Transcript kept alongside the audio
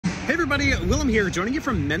Hey everybody, Willem here, joining you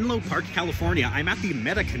from Menlo Park, California. I'm at the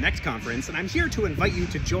Meta Connect conference, and I'm here to invite you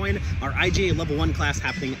to join our IGA Level 1 class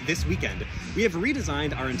happening this weekend. We have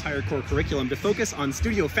redesigned our entire core curriculum to focus on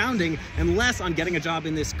studio founding and less on getting a job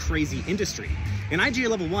in this crazy industry. In IGA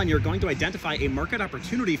Level 1, you're going to identify a market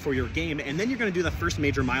opportunity for your game, and then you're going to do the first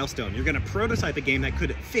major milestone. You're going to prototype a game that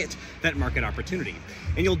could fit that market opportunity.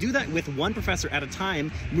 And you'll do that with one professor at a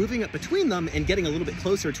time, moving up between them and getting a little bit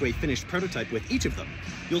closer to a finished prototype with each of them.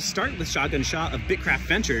 You'll start with Shagun Shah of BITKRAFT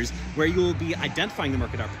Ventures, where you'll be identifying the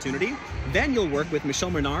market opportunity. Then you'll work with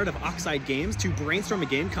Michelle Menard of Oxide Games to brainstorm a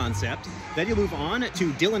game concept. Then you'll move on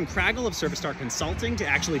to Dylan Craggle of Service Consulting to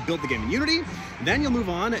actually build the game in Unity. Then you'll move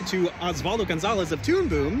on to Osvaldo Gonzalez of Toon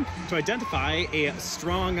Boom to identify a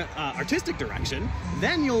strong artistic direction.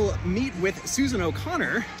 Then you'll meet with Susan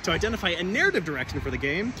O'Connor to identify a narrative direction for the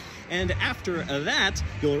game. And after that,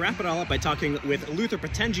 you'll wrap it all up by talking with Luther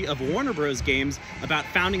Potengi of Warner Bros. Games about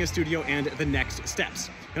founding a studio and the next steps.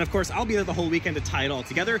 And of course, I'll be there the whole weekend to tie it all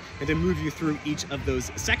together and to move you through each of those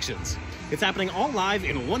sections. It's happening all live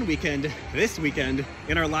in one weekend, this weekend,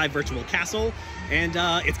 in our live virtual castle, and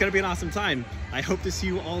it's gonna be an awesome time. I hope to see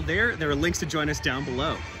you all there. There are links to join us down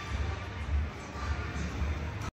below.